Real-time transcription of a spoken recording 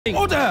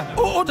Order!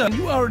 Order!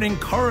 You are an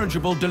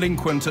incorrigible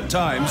delinquent at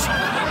times.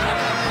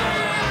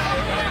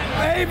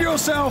 Behave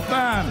yourself,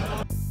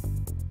 man!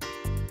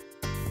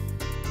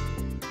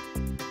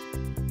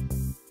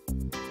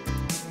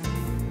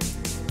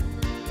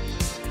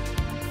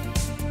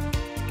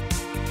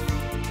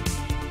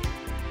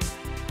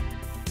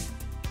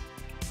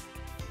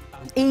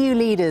 EU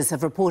leaders have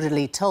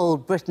reportedly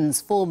told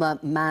Britain's former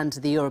man to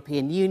the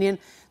European Union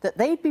that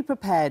they'd be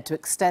prepared to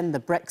extend the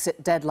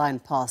Brexit deadline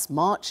past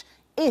March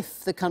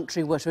if the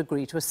country were to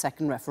agree to a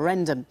second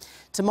referendum.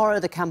 Tomorrow,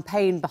 the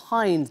campaign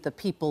behind the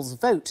People's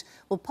Vote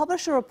will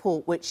publish a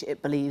report which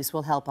it believes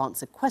will help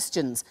answer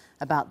questions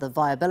about the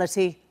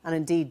viability and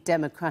indeed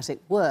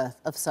democratic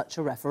worth of such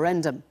a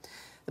referendum.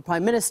 The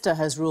Prime Minister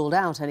has ruled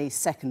out any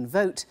second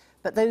vote,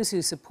 but those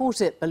who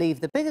support it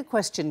believe the bigger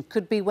question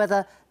could be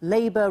whether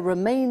Labour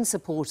Remain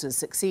supporters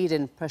succeed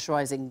in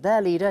pressurising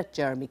their leader,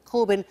 Jeremy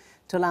Corbyn,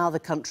 to allow the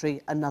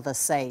country another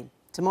say.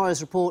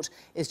 Tomorrow's report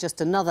is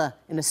just another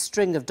in a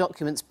string of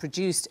documents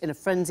produced in a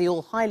frenzy,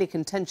 all highly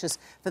contentious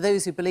for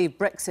those who believe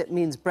Brexit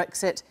means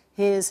Brexit.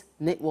 Here's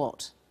Nick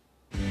Watt.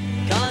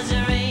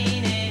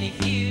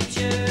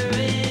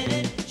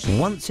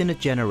 Once in a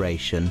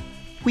generation,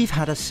 we've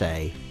had a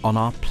say on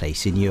our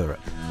place in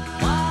Europe.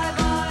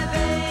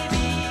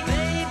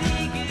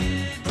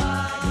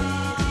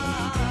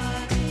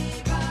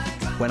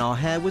 When our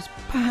hair was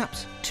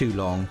perhaps too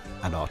long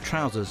and our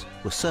trousers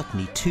were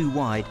certainly too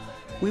wide,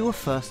 we were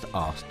first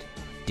asked,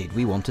 did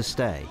we want to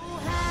stay?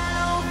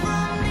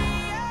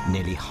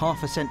 Nearly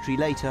half a century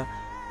later,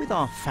 with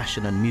our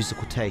fashion and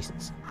musical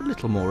tastes a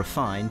little more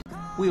refined,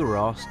 we were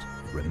asked,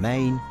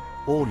 remain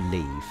or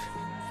leave.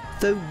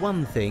 Though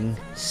one thing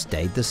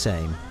stayed the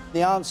same.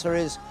 The answer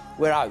is,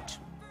 we're out.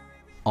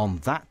 On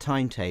that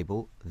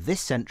timetable,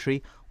 this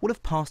century will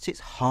have passed its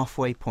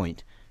halfway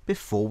point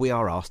before we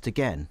are asked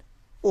again.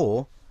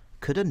 Or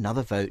could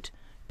another vote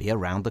be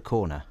around the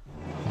corner?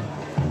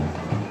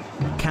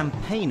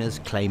 Campaigners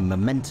claim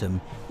momentum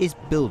is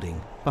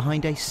building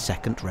behind a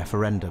second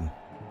referendum.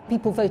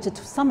 People voted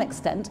to some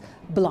extent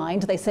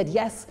blind. They said,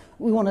 yes,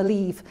 we want to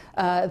leave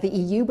the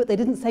EU, but they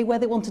didn't say where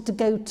they wanted to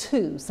go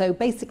to. So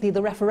basically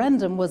the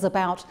referendum was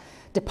about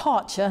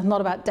departure, not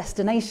about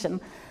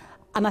destination.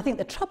 And I think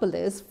the trouble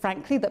is,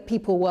 frankly, that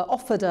people were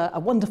offered a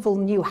wonderful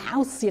new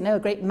house, you know, a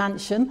great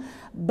mansion,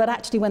 but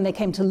actually when they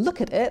came to look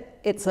at it,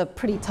 it's a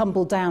pretty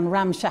tumble-down,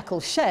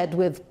 ramshackle shed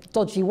with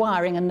dodgy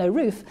wiring and no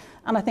roof.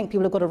 And I think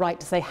people have got a right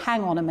to say,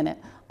 hang on a minute,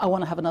 I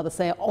want to have another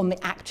say on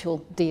the actual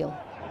deal.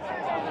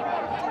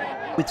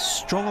 With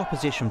strong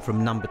opposition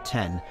from Number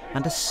 10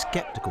 and a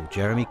sceptical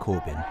Jeremy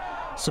Corbyn,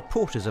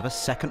 supporters of a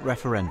second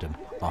referendum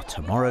are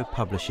tomorrow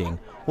publishing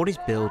what is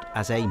billed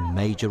as a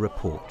major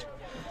report.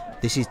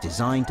 This is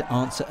designed to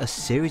answer a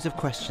series of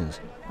questions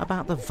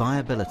about the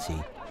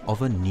viability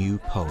of a new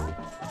poll.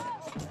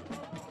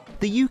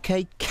 The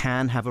UK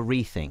can have a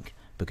rethink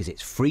because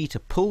it's free to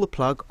pull the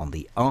plug on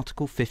the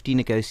Article 50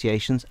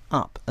 negotiations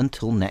up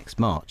until next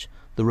March,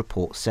 the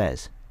report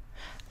says.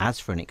 As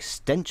for an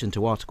extension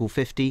to Article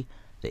 50,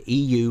 the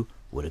EU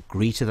would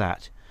agree to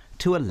that,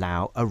 to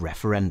allow a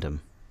referendum.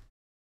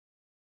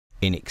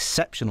 In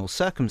exceptional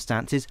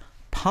circumstances,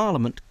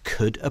 Parliament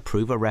could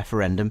approve a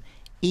referendum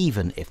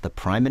even if the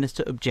Prime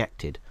Minister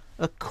objected,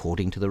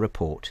 according to the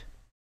report.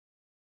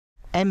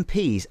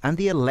 MPs and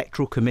the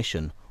Electoral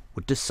Commission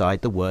would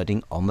decide the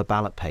wording on the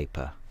ballot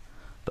paper.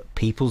 But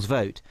People's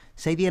Vote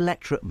say the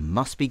electorate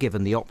must be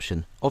given the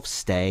option of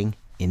staying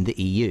in the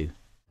EU.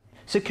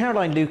 So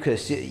Caroline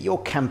Lucas, your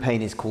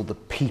campaign is called the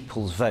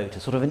People's Vote, a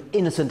sort of an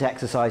innocent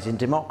exercise in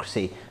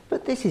democracy,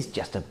 but this is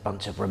just a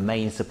bunch of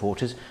Remain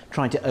supporters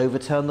trying to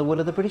overturn the will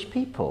of the British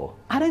people.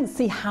 I don't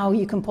see how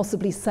you can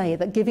possibly say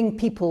that giving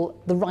people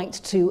the right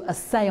to a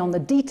say on the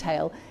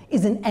detail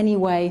is in any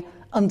way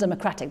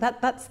undemocratic.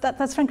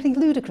 That's frankly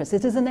ludicrous.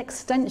 It is an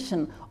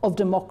extension of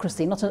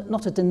democracy, not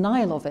a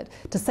denial of it,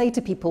 to say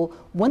to people,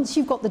 once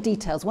you've got the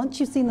details, once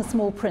you've seen the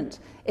small print,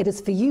 it is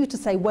for you to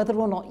say whether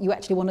or not you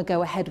actually want to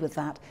go ahead with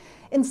that.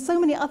 In so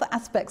many other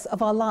aspects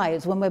of our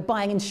lives, when we're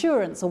buying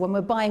insurance or when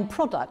we're buying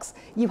products,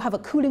 you have a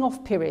cooling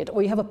off period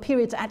or you have a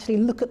period to actually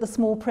look at the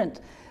small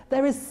print.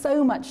 There is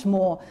so much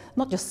more,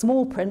 not just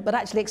small print, but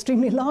actually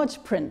extremely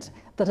large print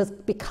that has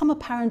become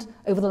apparent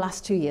over the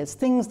last 2 years.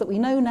 Things that we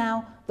know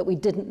now that we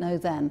didn't know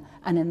then.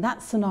 And in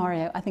that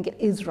scenario, I think it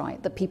is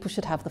right that people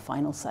should have the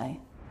final say.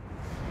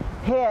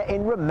 Here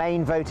in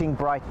Remain voting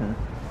Brighton,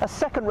 a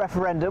second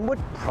referendum would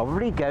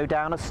probably go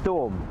down a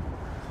storm.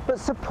 But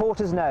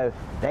supporters know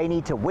they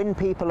need to win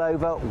people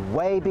over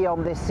way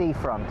beyond this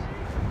seafront.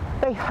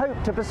 They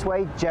hope to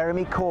persuade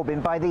Jeremy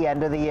Corbyn by the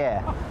end of the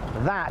year.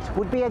 That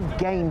would be a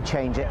game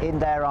changer in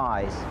their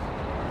eyes.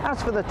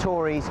 As for the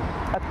Tories,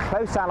 a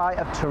close ally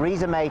of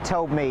Theresa May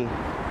told me,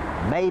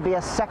 maybe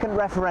a second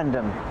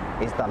referendum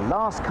is the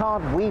last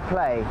card we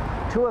play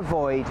to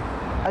avoid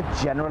a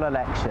general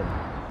election.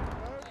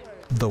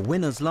 The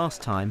winners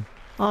last time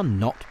are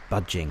not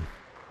budging.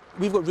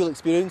 we've got real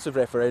experience of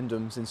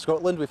referendums in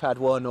Scotland. We've had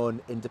one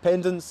on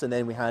independence and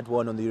then we had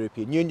one on the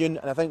European Union,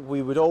 and I think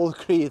we would all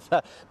agree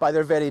that by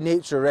their very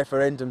nature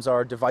referendums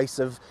are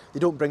divisive. They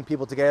don't bring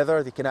people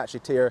together, they can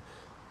actually tear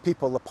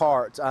people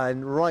apart,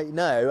 and right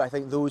now I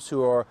think those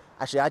who are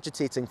actually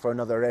agitating for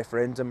another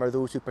referendum are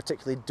those who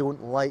particularly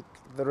don't like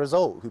the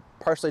result, who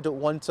personally don't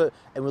want it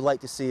and would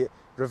like to see it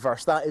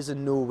reversed. That is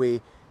in no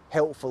way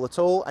helpful at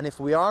all, and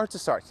if we are to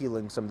start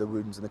healing some of the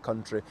wounds in the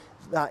country,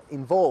 that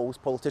involves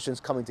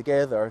politicians coming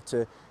together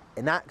to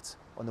enact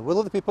on the will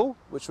of the people,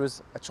 which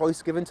was a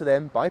choice given to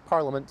them by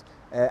Parliament,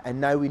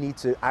 and now we need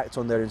to act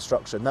on their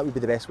instruction. That would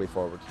be the best way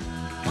forward.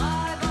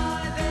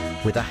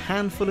 With a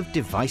handful of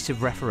divisive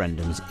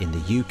referendums in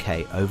the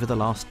UK over the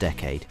last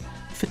decade,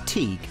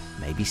 fatigue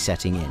may be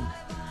setting in.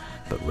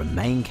 But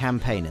Remain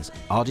campaigners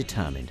are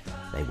determined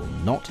they will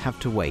not have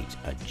to wait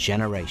a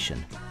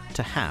generation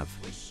to have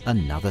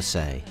another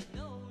say.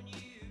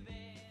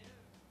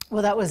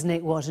 Well, that was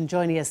Nick Watt, and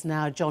joining us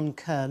now, John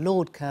Kerr,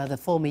 Lord Kerr, the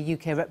former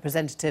UK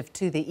representative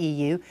to the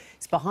EU.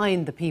 He's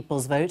behind the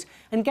People's Vote.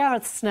 And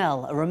Gareth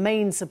Snell, a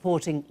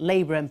Remain-supporting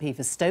Labour MP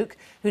for Stoke,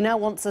 who now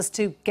wants us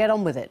to get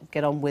on with it,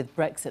 get on with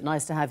Brexit.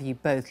 Nice to have you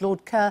both.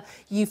 Lord Kerr,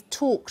 you've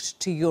talked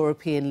to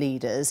European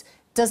leaders.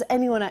 Does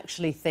anyone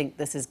actually think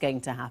this is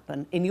going to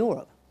happen in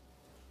Europe?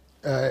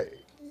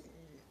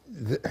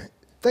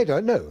 They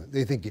don't know.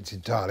 They think it's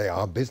entirely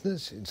our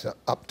business. It's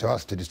up to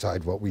us to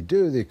decide what we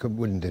do. They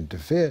wouldn't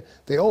interfere.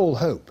 They all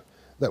hope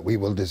that we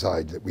will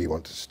decide that we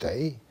want to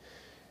stay.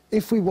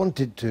 If we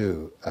wanted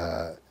to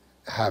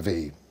have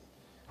a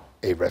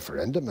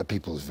referendum, a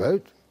people's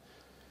vote,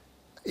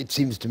 it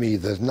seems to me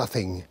there's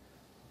nothing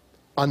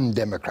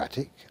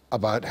undemocratic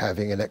about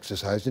having an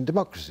exercise in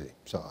democracy.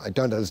 So I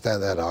don't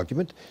understand that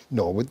argument,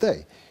 nor would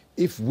they.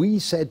 If we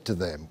said to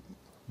them,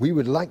 we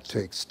would like to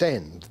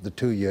extend the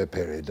 2-year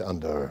period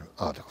under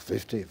Article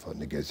 50 for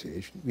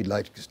negotiation. We'd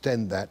like to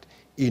extend that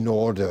in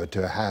order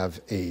to have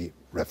a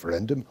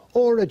referendum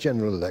or a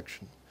general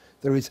election.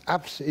 There is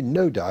absolutely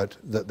no doubt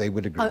that they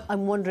would agree.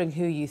 I'm wondering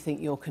who you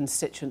think your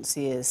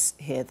constituency is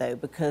here, though,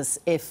 because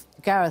if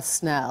Gareth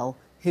Snell,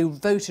 who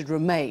voted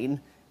Remain,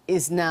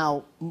 is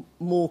now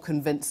more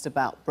convinced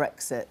about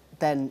Brexit,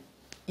 then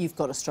you've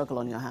got a struggle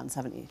on your hands,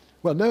 haven't you?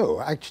 Well, no,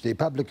 actually,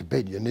 public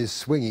opinion is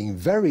swinging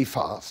very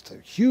fast,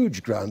 a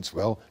huge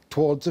groundswell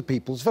towards a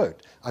people's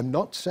vote. I'm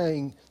not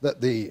saying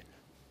that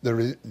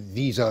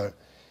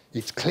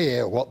it's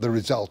clear what the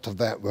result of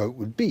that vote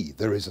would be.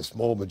 There is a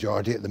small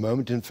majority at the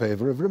moment in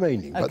favour of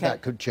remaining, but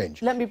that could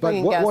change. Let me bring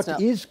in But what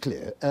is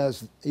clear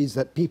is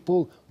that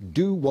people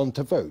do want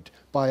to vote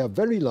by a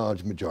very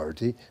large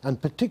majority,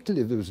 and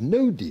particularly if there was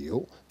no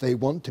deal, they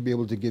want to be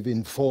able to give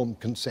informed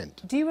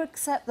consent. Do you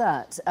accept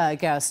that,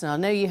 Gareth Snell? I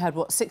know you had,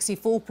 what,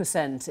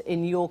 64%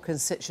 in your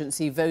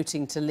constituency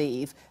voting to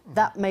leave.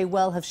 That may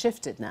well have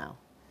shifted now.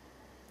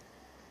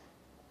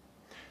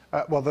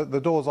 Well,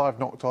 the doors I've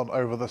knocked on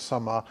over the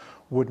summer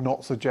would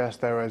not suggest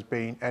there has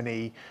been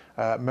any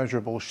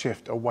measurable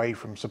shift away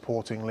from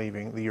supporting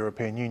leaving the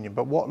European Union.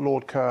 But what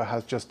Lord Kerr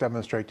has just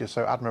demonstrated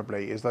so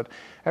admirably is that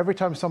every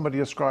time somebody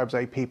describes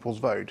a people's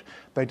vote,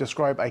 they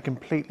describe a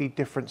completely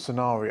different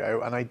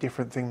scenario and a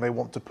different thing they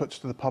want to put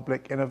to the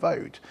public in a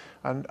vote.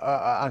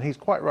 And he's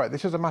quite right.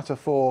 This is a matter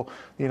for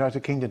the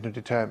United Kingdom to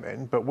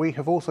determine, but we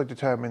have also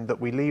determined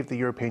that we leave the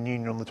European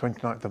Union on the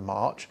 29th of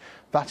March.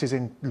 That is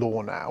in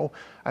law now.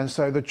 And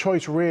so the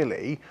choice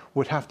really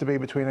would have to be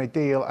between a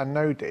deal and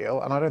no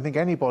deal, and I don't think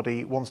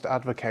anybody wants to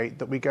advocate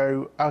that we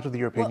go out of the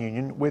European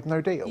Union with no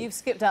deal. You've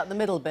skipped out the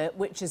middle bit,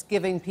 which is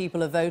giving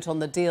people a vote on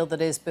the deal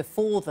that is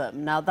before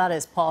them. Now, that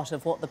is part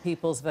of what the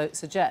People's Vote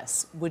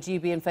suggests. Would you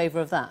be in favour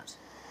of that?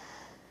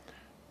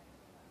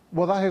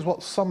 Well, that is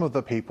what some of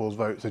the People's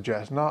Vote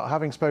suggests. Now,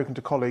 having spoken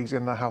to colleagues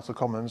in the House of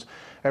Commons,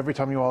 every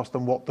time you ask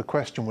them what the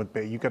question would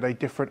be, you get a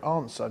different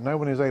answer. No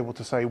one is able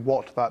to say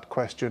what that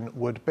question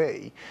would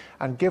be.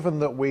 And given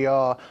that we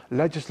are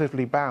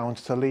legislatively bound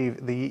to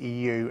leave the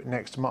EU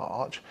next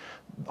March,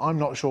 I'm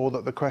not sure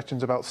that the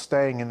questions about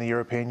staying in the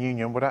European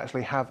Union would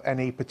actually have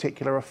any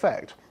particular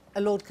effect.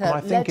 Lord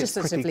Kerr,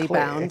 legislatively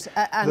bound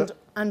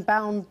and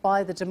bound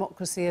by the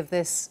democracy of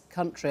this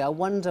country. I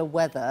wonder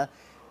whether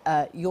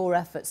your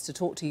efforts to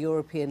talk to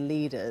European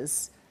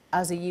leaders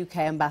as a UK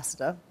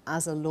ambassador,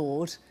 as a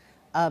Lord,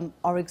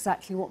 are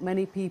exactly what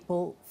many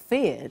people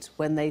feared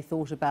when they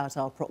thought about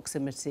our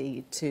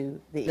proximity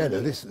to the EU. No,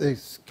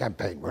 this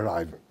campaign where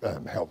I've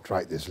helped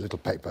write this little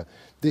paper,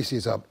 this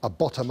is a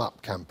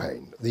bottom-up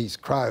campaign. These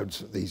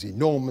crowds, these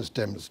enormous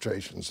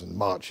demonstrations and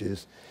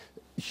marches,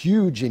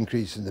 huge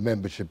increase in the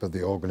membership of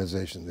the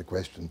organisation in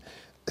question.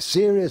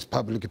 Serious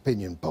public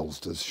opinion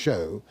pollsters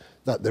show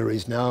that there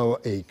is now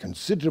a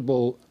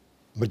considerable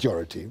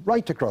majority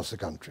right across the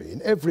country,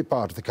 in every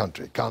part of the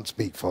country. Can't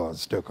speak for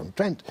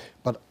Stoke-on-Trent,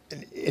 but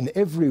in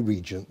every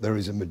region there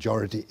is a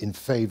majority in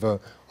favour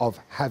of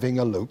having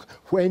a look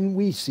when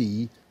we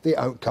see the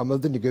outcome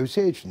of the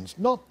negotiations.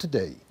 Not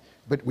today,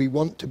 but we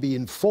want to be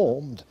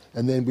informed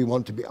and then we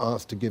want to be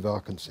asked to give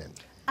our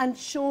consent. And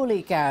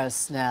surely, Gareth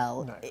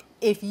Snell,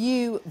 if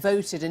you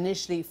voted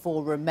initially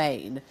for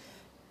Remain,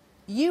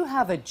 You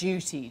have a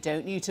duty,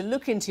 don't you, to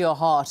look into your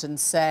heart and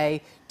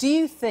say, do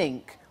you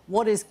think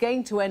what is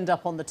going to end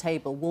up on the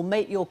table will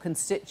make your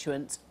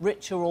constituents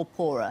richer or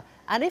poorer?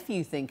 And if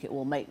you think it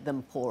will make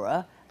them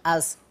poorer,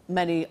 as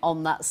many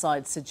on that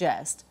side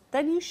suggest,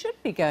 then you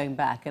should be going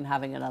back and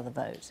having another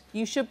vote.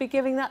 You should be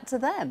giving that to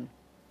them.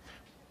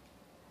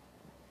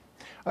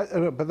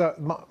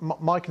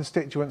 My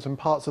constituents and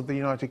parts of the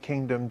United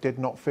Kingdom did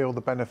not feel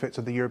the benefits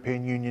of the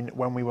European Union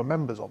when we were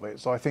members of it.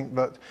 So I think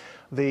that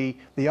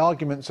the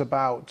arguments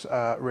about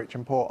rich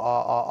and poor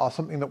are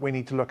something that we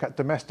need to look at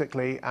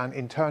domestically and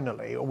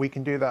internally, or we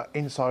can do that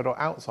inside or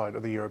outside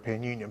of the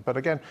European Union. But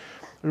again,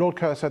 Lord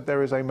Kerr said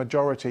there is a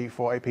majority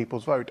for a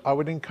people's vote. I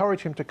would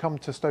encourage him to come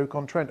to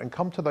Stoke-on-Trent and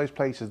come to those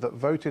places that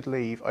voted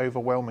leave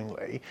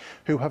overwhelmingly,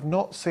 who have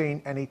not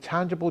seen any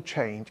tangible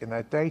change in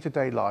their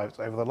day-to-day lives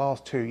over the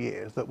last 2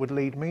 years that would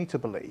lead me to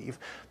believe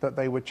that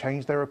they would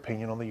change their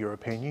opinion on the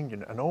European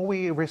Union. And all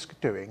we risk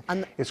doing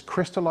is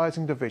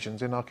crystallising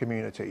divisions in our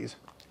communities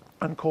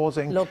and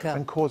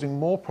causing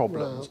more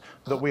problems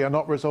that we are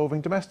not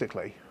resolving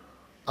domestically.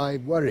 I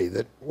worry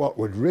that what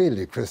would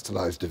really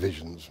crystallise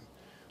divisions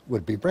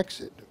would be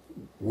Brexit.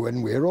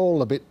 When we're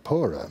all a bit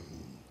poorer,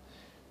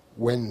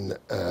 when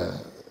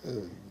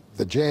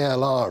the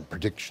JLR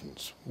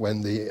predictions,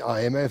 when the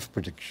IMF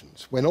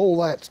predictions, when all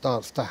that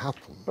starts to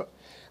happen,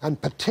 and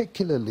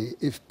particularly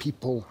if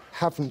people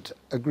haven't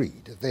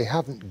agreed, they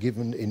haven't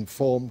given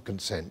informed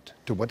consent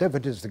to whatever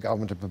it is the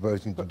government are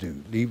proposing to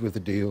do, leave with a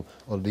deal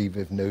or leave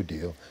with no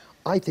deal,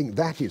 I think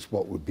that is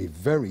what would be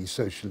very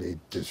socially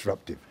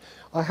disruptive.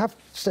 I have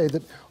to say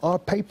that our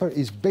paper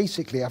is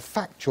basically a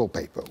factual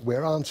paper.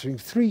 We're answering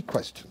 3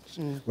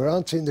 questions. We're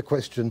answering the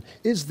question,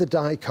 is the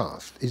die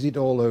cast? Is it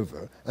all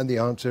over? And the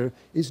answer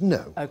is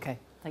no. OK.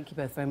 Thank you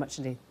both very much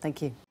indeed.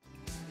 Thank you.